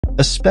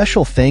A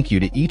special thank you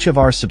to each of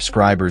our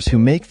subscribers who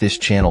make this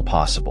channel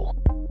possible.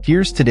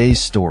 Here's today's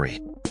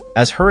story.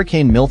 As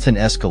Hurricane Milton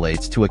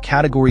escalates to a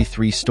Category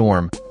 3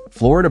 storm,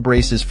 Florida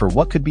braces for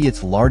what could be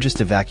its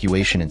largest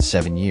evacuation in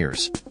 7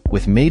 years,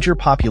 with major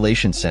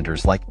population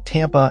centers like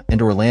Tampa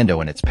and Orlando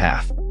in its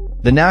path.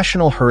 The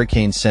National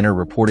Hurricane Center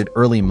reported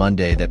early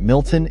Monday that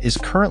Milton is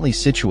currently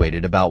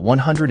situated about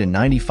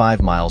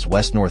 195 miles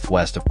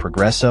west-northwest of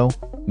Progreso,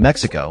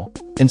 Mexico,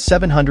 and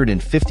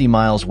 750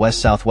 miles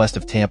west-southwest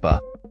of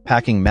Tampa,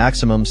 packing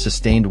maximum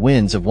sustained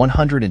winds of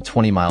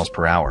 120 miles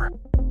per hour.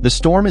 The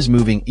storm is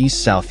moving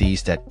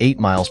east-southeast at 8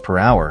 miles per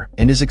hour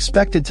and is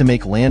expected to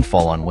make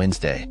landfall on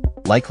Wednesday,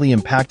 likely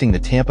impacting the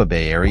Tampa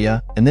Bay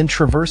area and then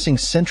traversing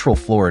central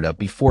Florida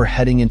before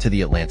heading into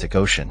the Atlantic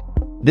Ocean.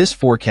 This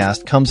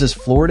forecast comes as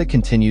Florida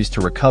continues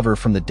to recover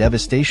from the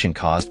devastation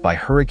caused by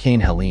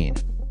Hurricane Helene,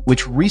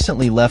 which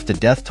recently left a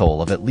death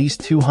toll of at least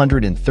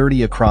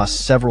 230 across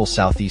several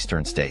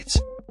southeastern states.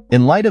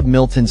 In light of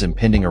Milton's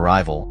impending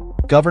arrival,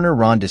 Governor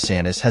Ron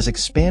DeSantis has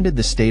expanded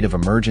the state of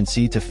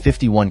emergency to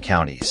 51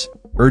 counties,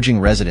 urging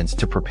residents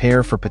to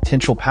prepare for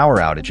potential power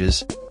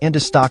outages and to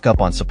stock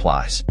up on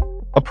supplies.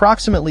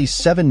 Approximately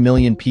 7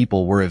 million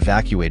people were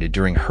evacuated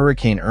during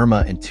Hurricane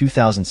Irma in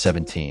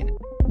 2017,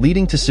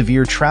 leading to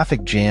severe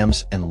traffic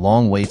jams and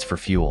long waits for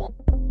fuel.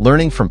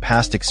 Learning from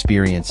past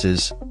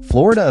experiences,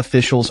 Florida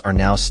officials are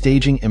now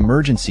staging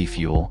emergency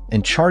fuel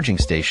and charging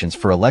stations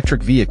for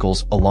electric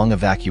vehicles along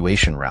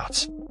evacuation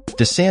routes.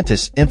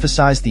 DeSantis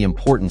emphasized the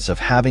importance of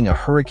having a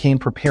hurricane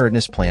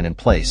preparedness plan in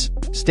place,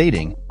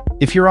 stating,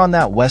 "If you're on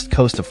that west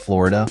coast of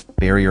Florida,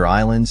 barrier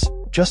islands,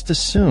 just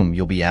assume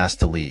you'll be asked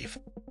to leave."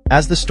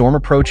 As the storm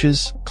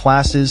approaches,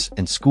 classes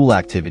and school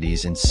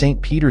activities in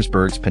St.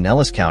 Petersburg's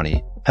Pinellas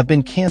County have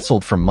been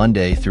canceled from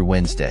Monday through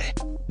Wednesday.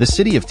 The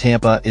city of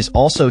Tampa is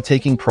also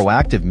taking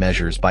proactive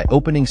measures by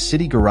opening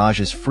city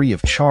garages free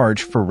of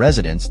charge for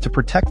residents to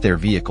protect their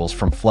vehicles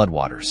from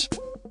floodwaters.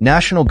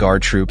 National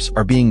Guard troops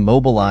are being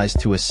mobilized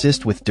to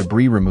assist with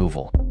debris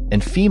removal,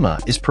 and FEMA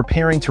is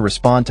preparing to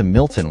respond to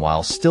Milton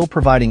while still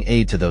providing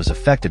aid to those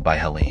affected by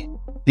Helene.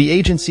 The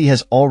agency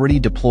has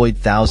already deployed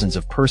thousands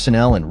of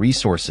personnel and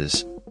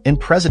resources, and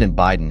President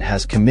Biden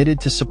has committed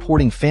to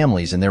supporting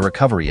families in their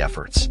recovery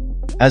efforts.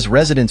 As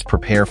residents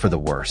prepare for the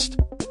worst,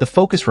 the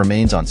focus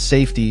remains on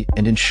safety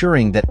and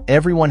ensuring that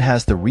everyone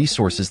has the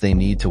resources they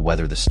need to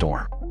weather the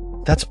storm.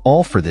 That's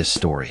all for this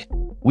story.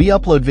 We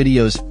upload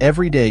videos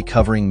every day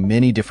covering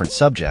many different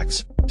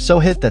subjects, so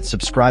hit that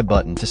subscribe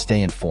button to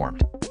stay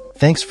informed.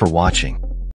 Thanks for watching.